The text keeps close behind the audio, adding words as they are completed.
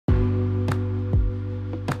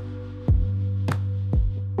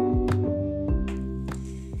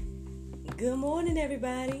Good morning,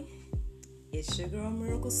 everybody. It's your girl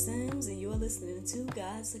Miracle Sims, and you're listening to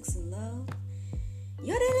God, Sex, and Love.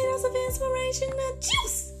 Your daily dose of inspiration and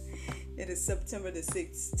juice. It is September the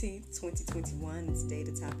 16th, 2021, and today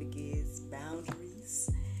the topic is boundaries.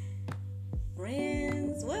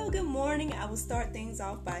 Friends, well, good morning. I will start things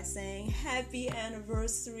off by saying happy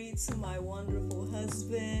anniversary to my wonderful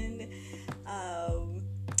husband.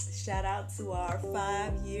 Shout out to our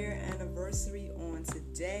 5-year anniversary on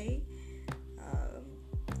today.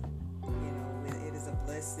 It is a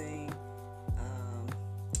blessing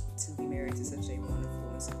to be married to such a wonderful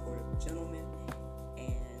and supportive gentleman.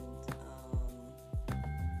 And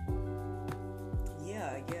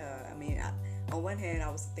on one hand, I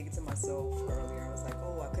was thinking to myself earlier, I was like,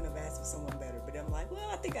 oh, I couldn't have asked for someone better. But I'm like, well,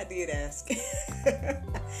 I think I did ask.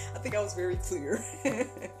 I think I was very clear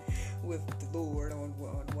with the Lord on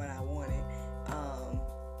what I wanted.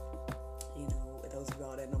 Those of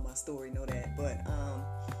y'all that know my story know that.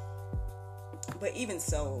 But even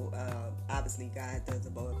so, obviously God does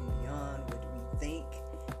above and beyond what we think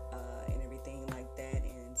and everything like that.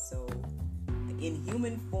 And so in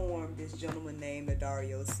human form, this gentleman named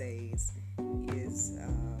Dario says is,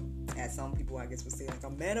 as some people I guess would say, like a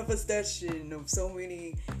manifestation of so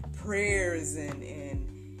many prayers and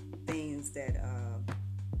things that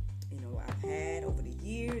I've had over the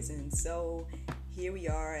years. And so here we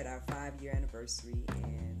are at our 5-year anniversary,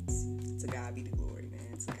 and to God be the glory,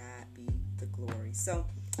 man. To God be the glory. So,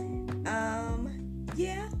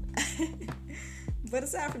 yeah. But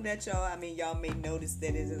aside from that, y'all may notice that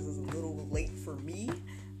it is a little late for me.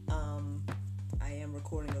 I am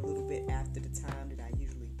recording a little bit after the time that I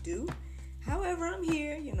usually do. However, I'm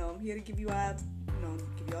here. I'm here to give you all,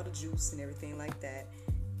 give you all the juice and everything like that.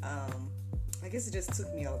 I guess it just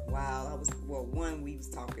took me a while. We was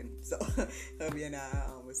talking, so hubby and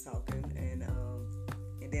I was talking, and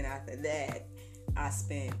then after that, I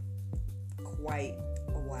spent quite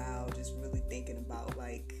a while just really thinking about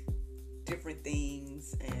like different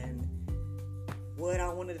things and what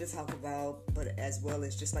I wanted to talk about, but as well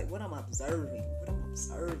as just like what I'm observing,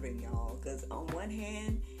 y'all. Because on one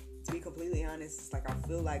hand, to be completely honest, it's like I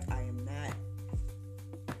feel like I am not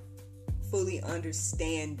fully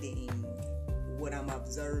understanding what I'm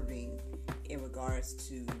observing in regards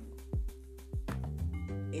to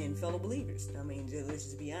in fellow believers. Let's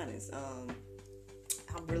just be honest.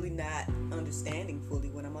 I'm really not understanding fully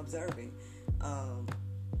what I'm observing.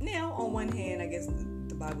 Now, on one hand, I guess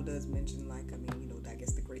the Bible does mention, I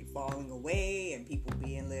guess the great falling away and people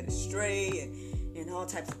being led astray and all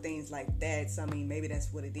types of things like that. So, maybe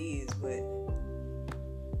that's what it is, but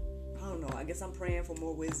I don't know. I guess I'm praying for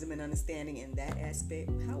more wisdom and understanding in that aspect.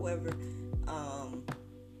 However,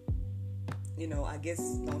 I guess,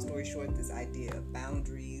 long story short, this idea of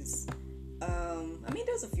boundaries,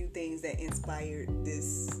 there's a few things that inspired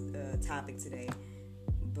this topic today,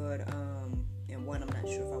 but, and one I'm not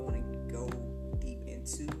sure if I want to go deep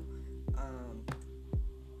into.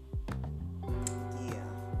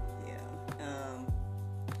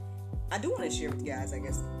 I do want to share with you guys, I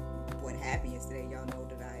guess, what happened yesterday. Y'all know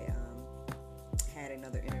that I had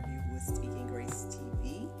another interview with Speaking Grace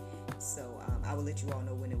TV. So I will let you all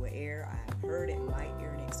know when it will air. I heard it might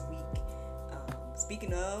air next week.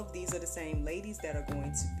 Speaking of, these are the same ladies that are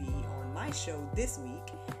going to be on my show this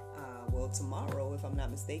week. Tomorrow, if I'm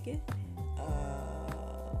not mistaken.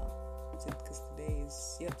 Because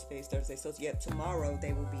today's Thursday. So tomorrow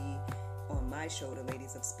they will be on my show, the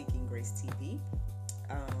ladies of Speaking Grace TV.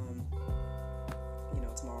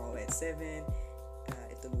 Tomorrow at 7.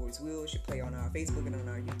 If the Lord's will, should play on our Facebook and on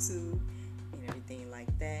our YouTube and everything like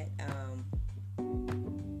that.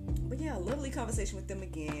 But yeah, lovely conversation with them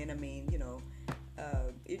again.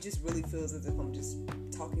 It just really feels as if I'm just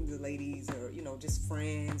talking to the ladies, or just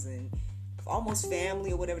friends and almost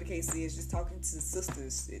family, or whatever the case is. Just talking to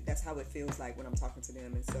sisters. That's how it feels like when I'm talking to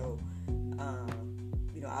them. And so,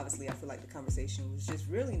 obviously, I feel like the conversation was just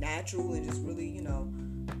really natural and just really,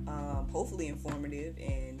 hopefully informative.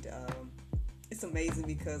 And it's amazing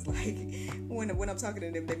because, like, when I'm talking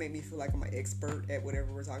to them, they make me feel like I'm an expert at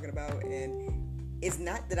whatever we're talking about. And it's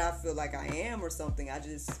not that I feel like I am or something. I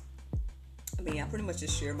pretty much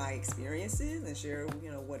just share my experiences and share,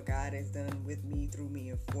 what God has done with me, through me,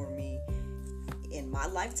 and for me in my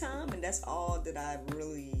lifetime. And that's all that I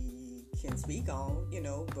really can speak on,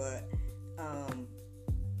 but I'm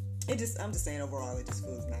just saying overall, it just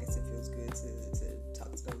feels nice. It feels good to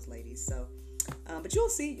talk to those ladies. So, but you'll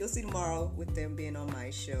see tomorrow with them being on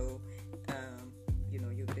my show.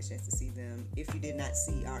 You'll get a chance to see them. If you did not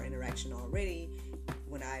see our interaction already,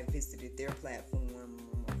 when I visited their platform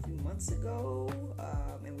a few months ago,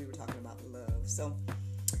 and we were talking about love. So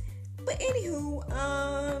But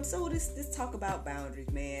anywho, so this talk about boundaries,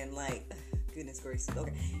 man, like, goodness gracious.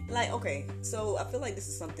 Okay, so I feel like this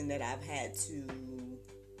is something that I've had to,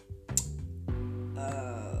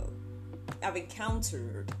 I've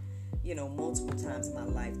encountered, multiple times in my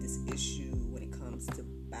life, this issue when it comes to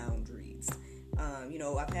boundaries.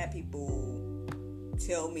 I've had people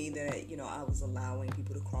tell me that, I was allowing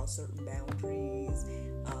people to cross certain boundaries,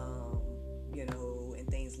 and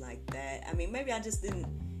things like that. I mean, maybe I just didn't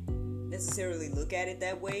necessarily look at it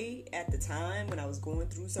that way at the time when I was going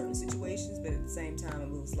through certain situations, but at the same time, it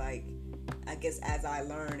was like, I guess as I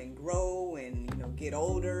learn and grow and, get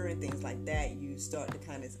older and things like that, you start to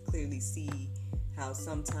kind of clearly see how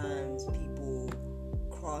sometimes people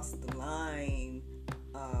cross the line,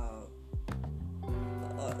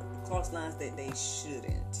 cross lines that they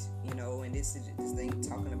shouldn't, and this thing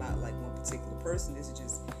talking about like one particular person. This is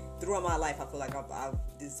just throughout my life. I feel like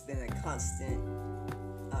this has been a constant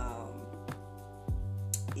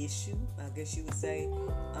issue, I guess you would say,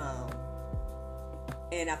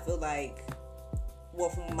 and I feel like, well,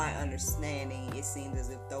 from my understanding, it seems as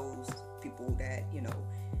if those people that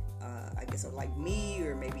I guess are like me,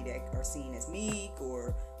 or maybe that are seen as meek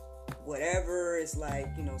or whatever, it's like,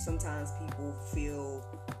 sometimes people feel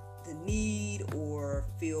the need or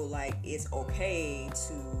feel like it's okay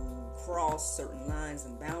to cross certain lines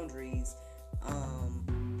and boundaries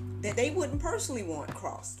that they wouldn't personally want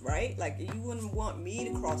crossed, right? Like, you wouldn't want me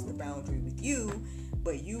to cross the boundary with you,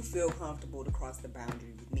 but you feel comfortable to cross the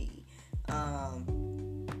boundary with me.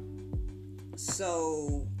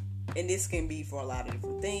 So, and this can be for a lot of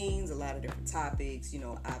different things, a lot of different topics,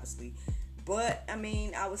 obviously. But, I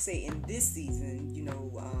mean, I would say in this season,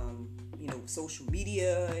 social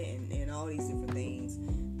media and all these different things,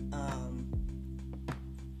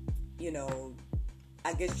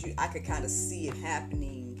 I guess I could kind of see it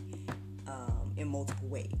happening in multiple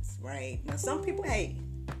ways, right? Now, some people, hey,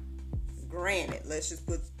 granted, let's just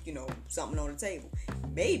put, something on the table.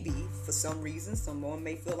 Maybe, for some reason, someone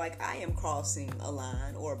may feel like I am crossing a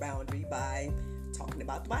line or a boundary by talking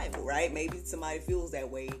about the Bible, right? Maybe somebody feels that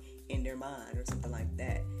way in their mind or something like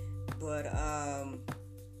that. But,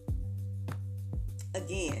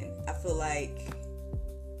 again, I feel like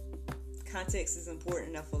context is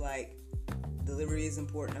important. I feel like delivery is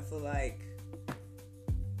important. I feel like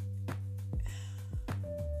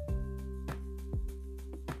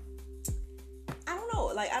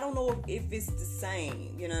I don't know if it's the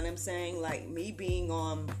same, you know what I'm saying? Like, me being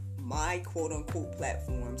on my quote-unquote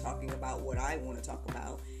platform talking about what I want to talk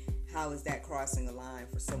about, how is that crossing a line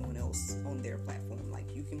for someone else on their platform?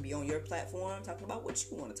 Like, you can be on your platform talking about what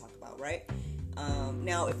you want to talk about, right?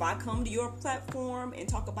 Now, if I come to your platform and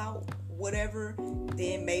talk about whatever,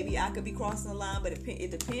 then maybe I could be crossing the line, but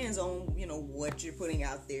it depends on, what you're putting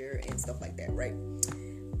out there and stuff like that, right?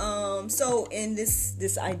 So in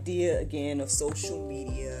this idea again of social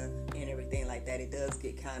media and everything like that, it does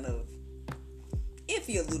get kind of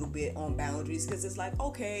iffy a little bit on boundaries, because it's like,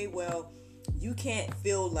 okay, well, you can't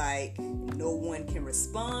feel like no one can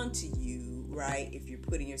respond to you, right? If you're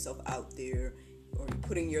putting yourself out there, or you're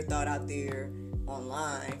putting your thought out there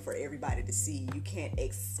online for everybody to see, you can't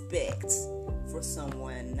expect for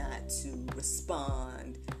someone not to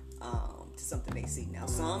respond to something they see. Now,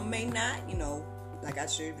 some may not, like I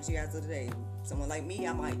shared with you guys the other day. Someone like me,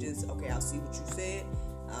 I might just, okay, I'll see what you said.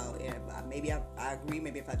 Maybe I agree.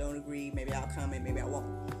 Maybe if I don't agree, maybe I'll comment. Maybe I won't.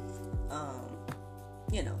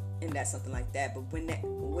 And that's something like that. But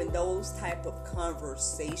when those type of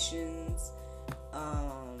conversations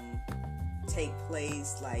take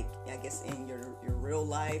place, like, I guess in your real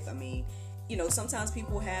life, I mean, sometimes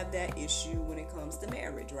people have that issue when it comes to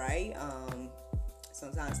marriage, right?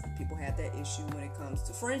 Sometimes people have that issue when it comes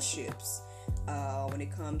to friendships. When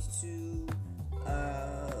it comes to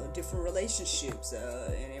different relationships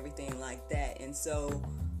and everything like that. And so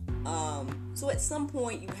at some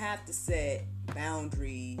point you have to set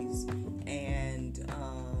boundaries and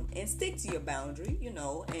stick to your boundary,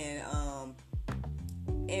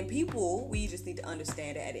 and people, we just need to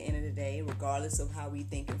understand that at the end of the day, regardless of how we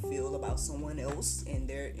think and feel about someone else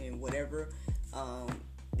and whatever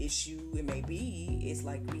issue it may be, it's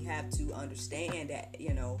like we have to understand that,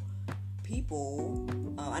 people,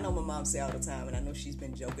 I know my mom say all the time, and I know she's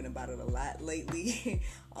been joking about it a lot lately,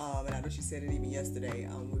 and I know she said it even yesterday,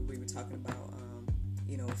 we were talking about,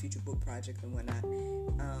 a future book project and whatnot.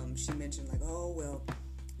 She mentioned like, oh, well,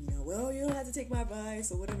 you don't have to take my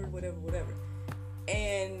advice or whatever.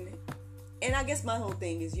 And I guess my whole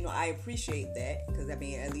thing is, I appreciate that, because I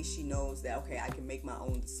mean, at least she knows that, okay, I can make my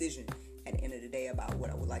own decision at the end of the day about what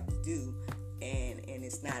I would like to do, and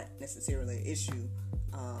it's not necessarily an issue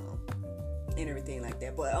and everything like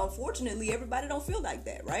that. But unfortunately, everybody don't feel like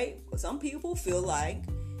that, right? Some people feel like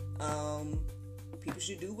people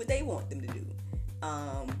should do what they want them to do.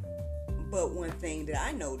 But one thing that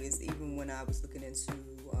I noticed, even when I was looking into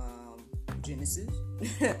Genesis,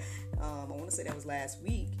 I want to say that was last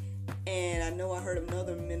week, and I know I heard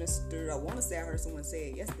another minister, I want to say I heard someone say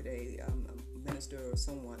it yesterday, a minister or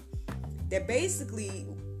someone, that basically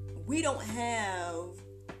we don't have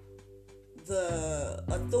the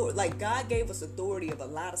authority, like God gave us authority of a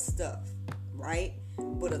lot of stuff, right?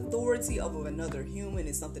 But authority over another human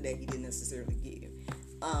is something that he didn't necessarily give.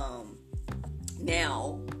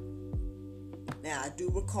 Now I do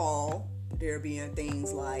recall there being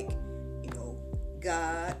things like,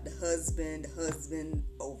 God, the husband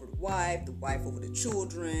over the wife over the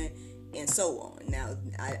children, and so on. Now,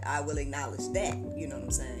 I will acknowledge that, you know what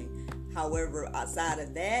I'm saying? However, outside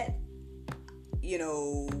of that,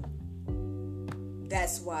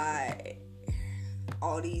 that's why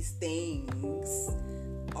all these things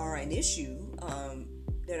are an issue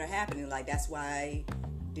that are happening. Like, that's why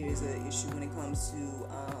there's an issue when it comes to,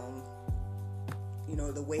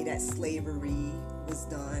 the way that slavery was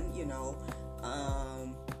done,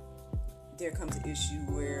 there comes an issue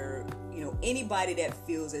where, anybody that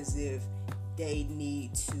feels as if they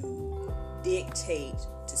need to dictate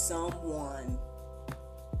to someone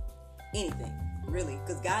anything, really,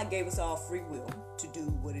 because God gave us all free will to do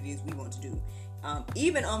what it is we want to do.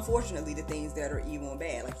 Even, unfortunately, the things that are evil and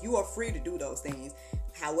bad. Like, you are free to do those things.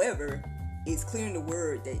 However, it's clear in the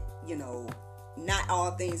word that, not all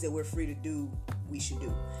things that we're free to do, we should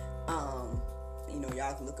do.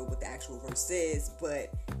 Y'all can look at what the actual verse says,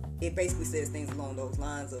 but it basically says things along those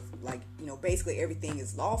lines of, like, basically everything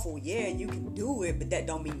is lawful. Yeah, you can do it, but that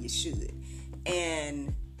don't mean you should.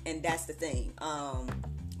 And that's the thing.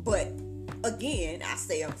 But again, I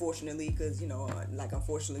say unfortunately, because,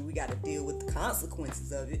 unfortunately we got to deal with the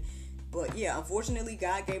consequences of it. But yeah, unfortunately,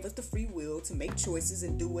 God gave us the free will to make choices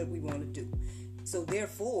and do what we want to do. So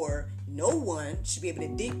therefore, no one should be able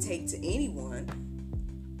to dictate to anyone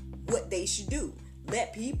what they should do.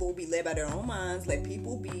 Let people be led by their own minds. Let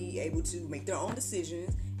people be able to make their own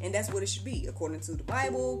decisions. And that's what it should be, according to the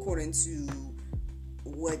Bible, according to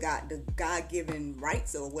what the God-given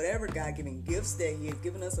rights or whatever God-given gifts that he has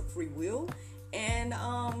given us, a free will. And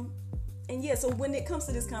yeah, so when it comes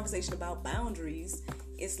to this conversation about boundaries,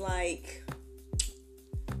 it's like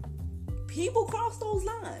people cross those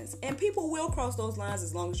lines, and people will cross those lines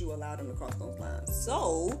as long as you allow them to cross those lines.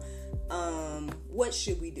 So what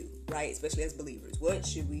should we do, right? Especially as believers, what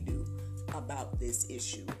should we do about this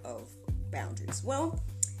issue of boundaries? Well,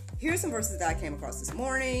 here's some verses that I came across this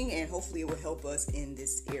morning, and hopefully it will help us in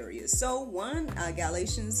this area. So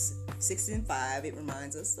Galatians 6:5, it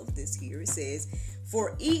reminds us of this here. It says,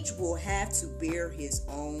 "For each will have to bear his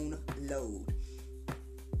own load."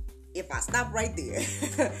 If I stop right there,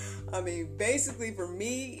 basically for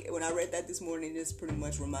me, when I read that this morning, it's pretty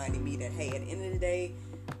much reminding me that, hey, at the end of the day,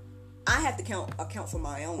 I have to account for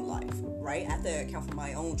my own life, right? I have to account for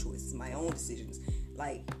my own choices, my own decisions.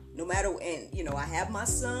 Like, no matter, and I have my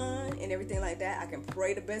son and everything like that. I can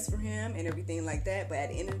pray the best for him and everything like that. But at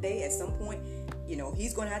the end of the day, at some point,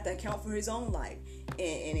 he's going to have to account for his own life.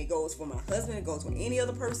 And it goes for my husband, it goes for any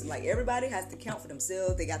other person. Like, everybody has to account for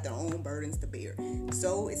themselves. They got their own burdens to bear.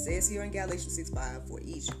 So it says here in Galatians 6:5, "For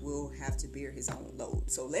each will have to bear his own load."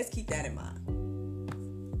 So let's keep that in mind.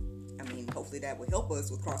 Hopefully that will help us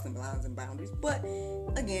with crossing lines and boundaries. But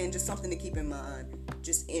again, just something to keep in mind,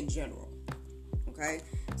 just in general. Okay?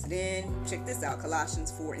 So then, check this out. Colossians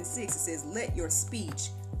 4:6, it says, "Let your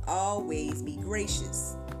speech always be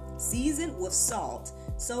gracious, seasoned with salt,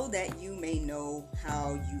 so that you may know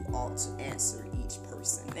how you ought to answer each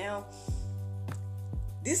person." Now,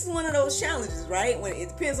 this is one of those challenges, right? When it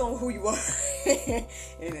depends on who you are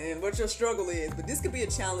and what your struggle is. But this could be a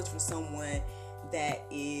challenge for someone that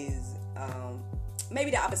is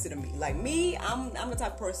maybe the opposite of me. Like me, I'm the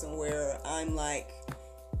type of person where I'm like,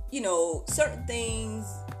 certain things,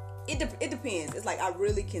 it depends. It's like I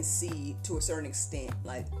really can see to a certain extent.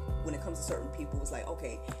 Like when it comes to certain people, it's like,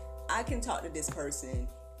 okay, I can talk to this person,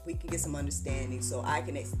 we can get some understanding, so I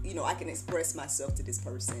can express myself to this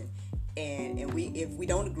person, and if we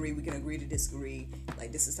don't agree, we can agree to disagree.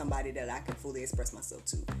 Like, this is somebody that I can fully express myself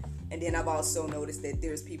to. And then I've also noticed that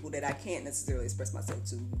there's people that I can't necessarily express myself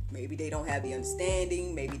to. Maybe they don't have the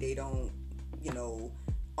understanding, maybe they don't,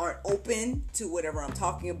 aren't open to whatever I'm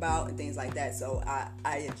talking about and things like that. So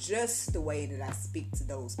I adjust the way that I speak to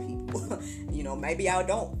those people. Maybe I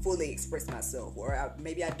don't fully express myself, or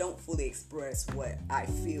maybe I don't fully express what I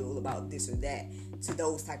feel about this or that to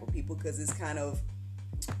those type of people, because it's kind of,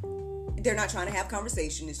 they're not trying to have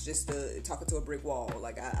conversation. It's just talking to a brick wall.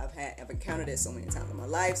 Like I've encountered it so many times in my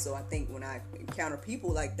life. So I think when I encounter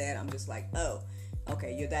people like that, I'm just like, oh,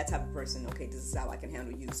 okay, you're that type of person. Okay, this is how I can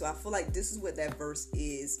handle you. So I feel like this is what that verse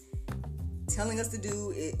is telling us to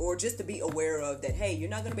do, or just to be aware of, that hey, you're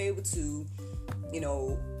not going to be able to,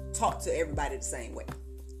 talk to everybody the same way.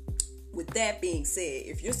 With that being said,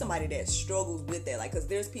 if you're somebody that struggles with that, like, because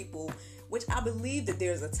there's people, which I believe that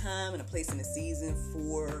there's a time and a place in the season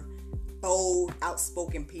for bold,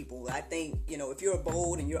 outspoken people. I think, if you're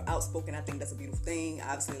bold and you're outspoken, I think that's a beautiful thing.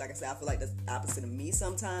 Obviously, like I said, I feel like that's the opposite of me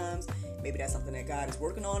sometimes. Maybe that's something that God is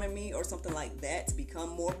working on in me, or something like that, to become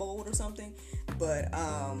more bold or something. But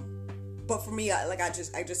for me, I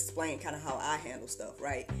just explained kind of how I handle stuff,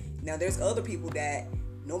 right? Now, there's other people that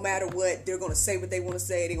no matter what, they're going to say what they want to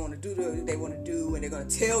say, they're going to do what they want to do, and they're going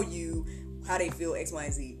to tell you how they feel, X, Y,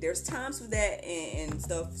 and Z. There's times for that and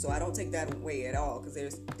stuff, so I don't take that away at all, because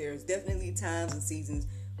there's definitely times and seasons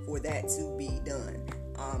for that to be done.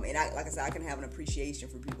 And like I said, I can have an appreciation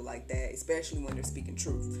for people like that, especially when they're speaking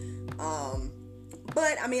truth.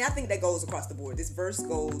 But I mean, I think that goes across the board. This verse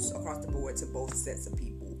goes across the board to both sets of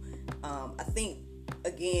people. I think,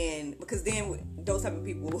 again, because then those type of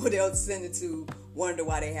people, they'll tend to wonder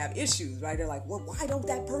why they have issues, right? They're like, well, why don't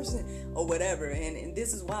that person, or whatever. And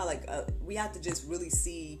this is why, we have to just really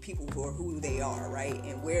see people for who they are, right?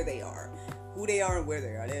 And where they are. Who they are and where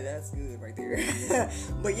they are. That's good right there.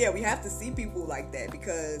 But yeah, we have to see people like that,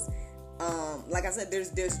 because like I said,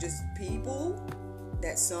 there's just people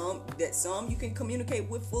that some you can communicate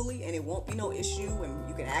with fully, and it won't be no issue, and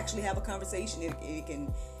you can actually have a conversation. It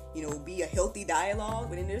can be a healthy dialogue.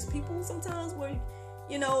 But then there's people sometimes where,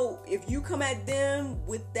 if you come at them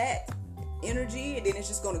with that energy, and then it's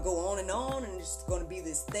just going to go on, and it's just going to be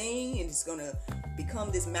this thing, and it's going to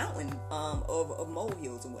become this mountain of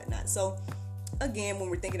molehills and whatnot. So again, when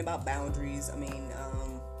we're thinking about boundaries, I mean,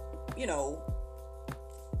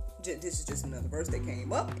 this is just another verse that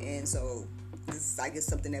came up, and so this is, I guess,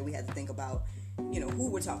 something that we have to think about, who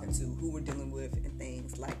we're talking to, who we're dealing with, and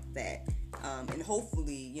things like that. And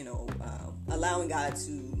hopefully, allowing God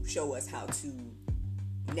to show us how to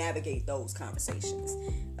navigate those conversations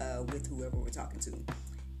with whoever we're talking to.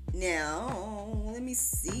 Now, let me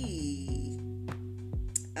see.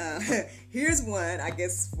 Here's one, I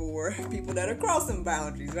guess, for people that are crossing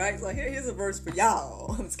boundaries, right? So here's a verse for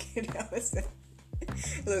y'all. I'm just kidding.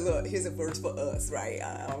 Look, here's a verse for us, right?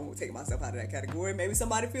 I won't take myself out of that category. Maybe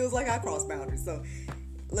somebody feels like I cross boundaries. So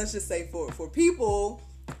let's just say for people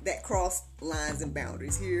that cross lines and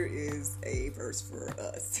boundaries, here is a verse for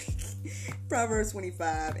us. Proverbs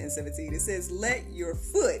 25:17. It says, "Let your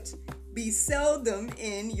foot be seldom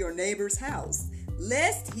in your neighbor's house,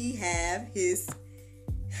 lest he have his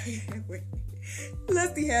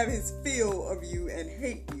fill of you and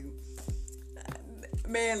hate you."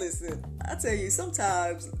 Man, listen, I tell you,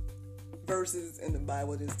 sometimes verses in the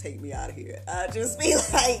Bible just take me out of here. I just be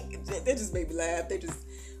like, they just make me laugh.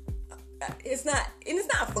 It's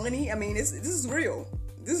not funny. I mean, this is real.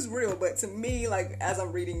 This is real. But to me, like, as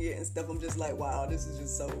I'm reading it and stuff, I'm just like, wow, this is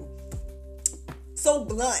just so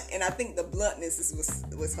blunt. And I think the bluntness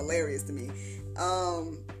was hilarious to me.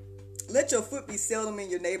 Let your foot be seldom in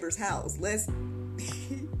your neighbor's house, lest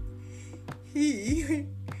he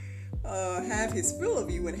have his fill of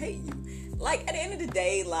you and hate you. Like, at the end of the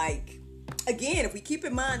day, like, again, if we keep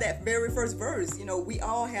in mind that very first verse, we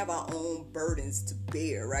all have our own burdens to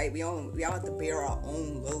bear, right? We all have to bear our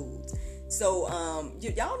own loads. So,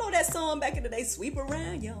 y'all know that song back in the day, "Sweep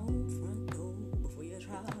around your own front door before you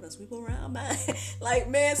try to sweep around mine." Like,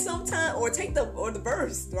 man, sometimes, or the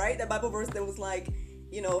verse, right? That Bible verse that was like,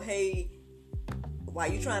 hey, why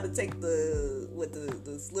you trying to take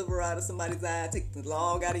the sliver out of somebody's eye, take the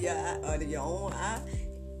log out of your eye, out of your own eye?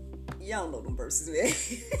 Y'all know them verses, man.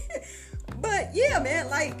 But yeah, man,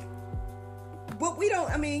 like, but we don't,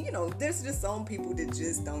 I mean, there's just some people that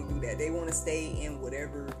just don't do that. They want to stay in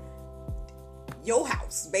whatever, your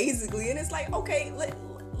house, basically. And it's like, okay,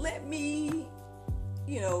 let me,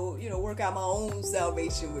 work out my own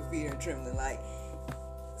salvation with fear and trembling. Like,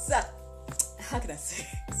 so, how can I say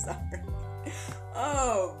it? Sorry.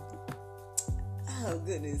 Oh,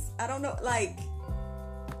 goodness. I don't know. Like,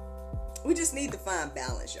 we just need to find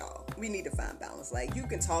balance, y'all. We need to find balance. Like, you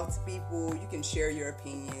can talk to people, you can share your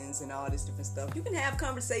opinions and all this different stuff. You can have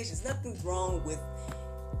conversations. Nothing's wrong with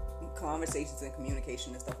conversations and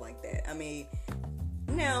communication and stuff like that. I mean,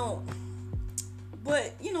 now,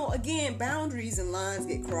 but, again, boundaries and lines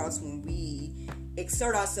get crossed when we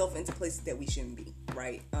exert ourselves into places that we shouldn't be,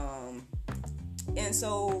 right? And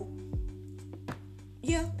so,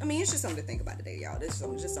 yeah, I mean, it's just something to think about today, y'all. This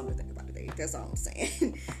is just something to think about today. That's all I'm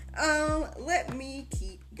saying. Let me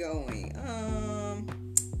keep going.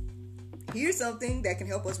 Here's something that can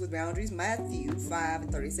help us with boundaries. Matthew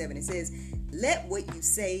 5:37. It says, "Let what you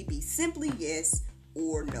say be simply yes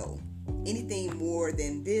or no. Anything more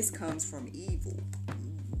than this comes from evil."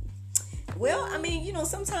 Well, I mean,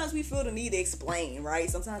 sometimes we feel the need to explain, right?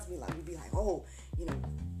 Sometimes we be like, oh,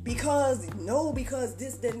 because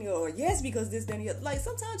this, then, or yes, because this, then, like,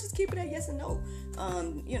 sometimes just keep it at yes and no.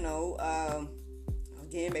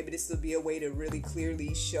 Again, maybe this will be a way to really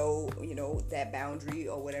clearly show, that boundary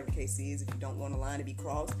or whatever the case is, if you don't want a line to be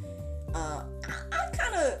crossed. I'll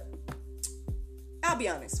be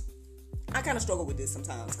honest, I kind of struggle with this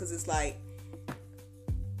sometimes, because it's like,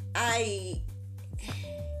 I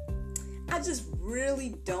just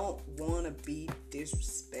really don't want to be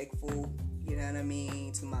disrespectful, you know what I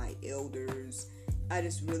mean, to my elders. I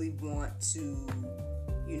just really want to,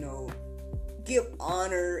 give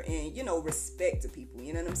honor and, respect to people,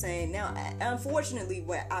 you know what I'm saying? Now, unfortunately,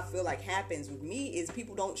 what I feel like happens with me is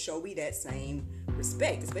people don't show me that same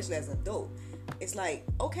respect, especially as an adult. It's like,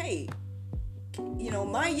 okay,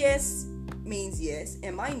 my yes means yes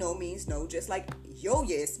and my no means no, just like your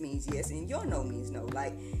yes means yes and your no means no.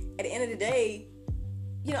 Like, at the end of the day,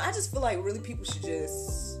 I just feel like really people should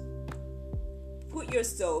just put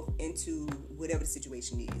yourself into whatever the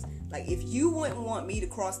situation is. Like, if you wouldn't want me to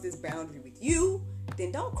cross this boundary with you,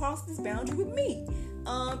 then don't cross this boundary with me.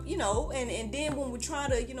 And then when we try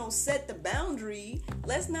to, set the boundary,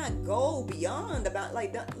 let's not go beyond about,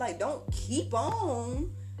 don't keep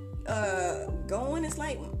on going. It's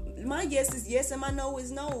like, my yes is yes and my no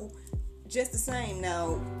is no, just the same.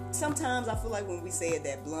 Now, sometimes I feel like when we say it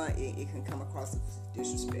that blunt, it can come across as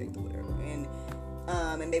disrespect or whatever. And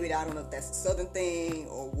maybe, I don't know if that's a Southern thing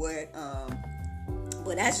or what,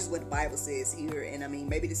 but that's just what the Bible says here. And I mean,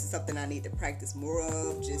 maybe this is something I need to practice more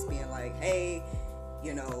of, just being like, hey,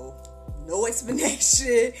 no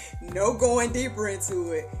explanation, no going deeper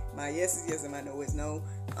into it. My yes is yes and my no is no.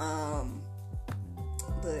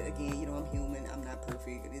 But again, I'm human. I'm not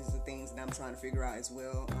perfect. These are the things that I'm trying to figure out as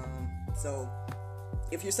well. So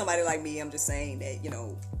if you're somebody like me, I'm just saying that,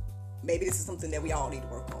 maybe this is something that we all need to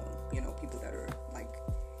work on. People that are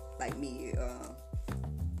like me,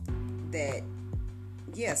 that,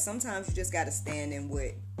 yeah, sometimes you just got to stand in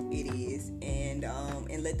what it is and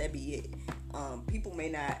let that be it. People may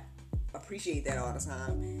not appreciate that all the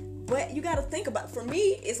time, but you got to think about, for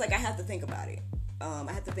me, it's like I have to think about it.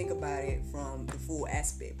 I have to think about it from the full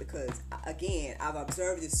aspect, because, again, I've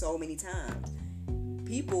observed this so many times.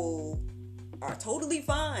 People are totally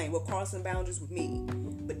fine with crossing boundaries with me,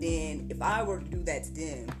 but then if I were to do that to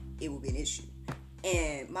them, it would be an issue.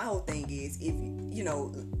 And my whole thing is, if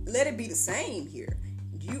let it be the same here.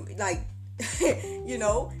 You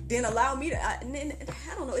then allow me to. I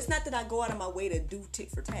don't know. It's not that I go out of my way to do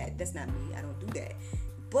tit for tat. That's not me. I don't do that.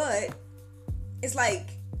 But it's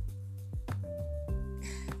like,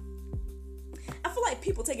 I feel like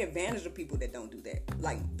people take advantage of people that don't do that.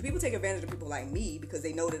 Like, people take advantage of people like me because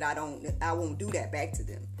they know that I won't do that back to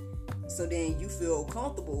them. So then you feel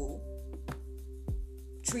comfortable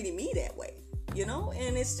treating me that way,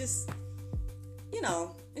 and it's just,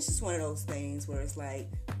 it's just one of those things where it's like,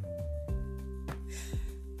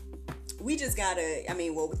 we just gotta,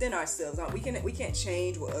 within ourselves, we can't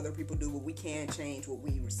change what other people do, but we can change what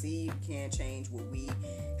we receive. We can change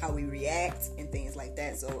how we react and things like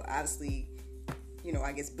that. So obviously,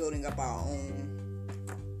 I guess building up our own,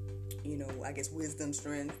 wisdom,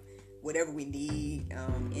 strength, whatever we need,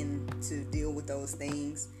 to deal with those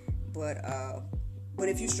things. But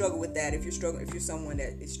if you struggle with that, if you're someone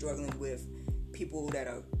that is struggling with people that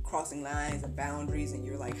are crossing lines and boundaries, and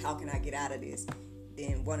you're like, how can I get out of this?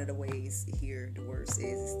 Then one of the ways here, the word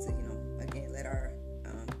says, is to, again, let our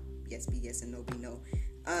yes be yes and no be no.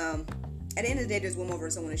 At the end of the day, there's one more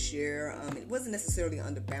verse I want to share. It wasn't necessarily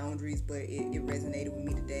under boundaries, but it resonated with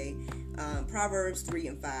me today. Proverbs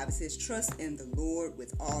 3:5, it says, "Trust in the Lord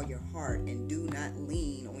with all your heart and do not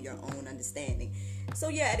lean on your own understanding." So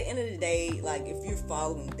yeah, at the end of the day, like, if you're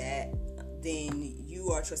following that, then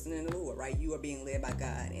you are trusting in the Lord, right? You are being led by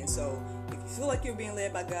God. And so if you feel like you're being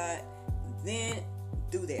led by God, then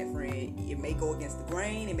do that, friend. It may go against the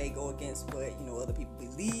grain. It may go against what, other people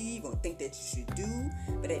believe or think that you should do.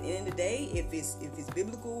 But at the end of the day, if it's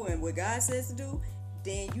biblical and what God says to do,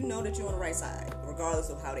 then you know that you're on the right side, regardless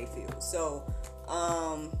of how they feel. So,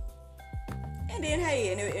 and then,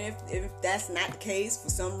 hey, and if that's not the case for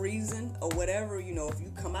some reason or whatever, if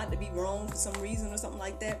you come out to be wrong for some reason or something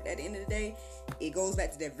like that, at the end of the day, it goes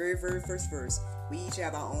back to that very, very first verse. We each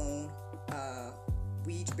have our own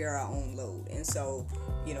we each bear our own load. And so,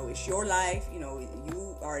 it's your life.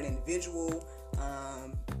 You are an individual,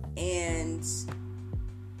 and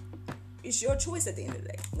it's your choice at the end of the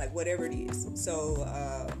day, like whatever it is. So,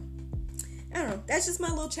 I don't know. That's just my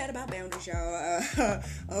little chat about boundaries, y'all. I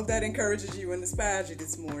hope that encourages you and inspires you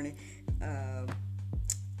this morning.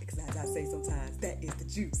 Because as I say sometimes, that is the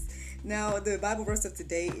juice. Now, the Bible verse of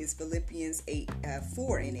today is Philippians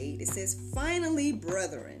 4:8. It says, "Finally,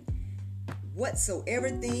 brethren, whatsoever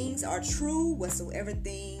things are true, whatsoever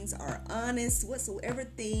things are honest, whatsoever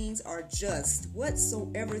things are just,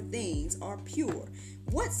 whatsoever things are pure,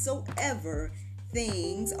 whatsoever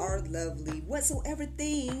things are lovely, whatsoever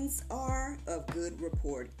things are of good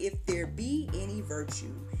report, if there be any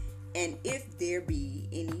virtue, and if there be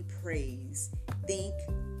any praise, think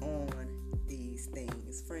on these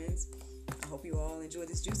things." Friends, I hope you all enjoyed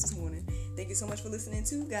this juice this morning. Thank you so much for listening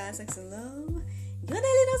to God, Sex, and Love, your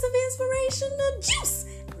daily dose of inspiration, the juice.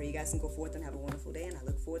 I pray you guys can go forth and have a wonderful day, and I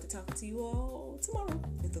look forward to talking to you all tomorrow,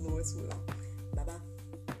 if the Lord's will. Bye-bye.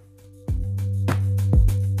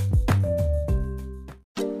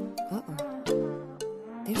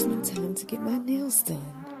 There's no time to get my nails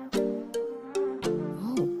done.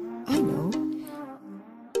 Oh, I know.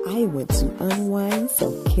 I went to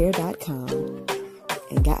unwindselfcare.com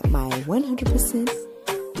and got my 100%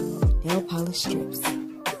 nail polish strips.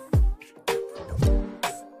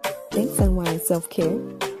 Thanks, Unwind Self Care.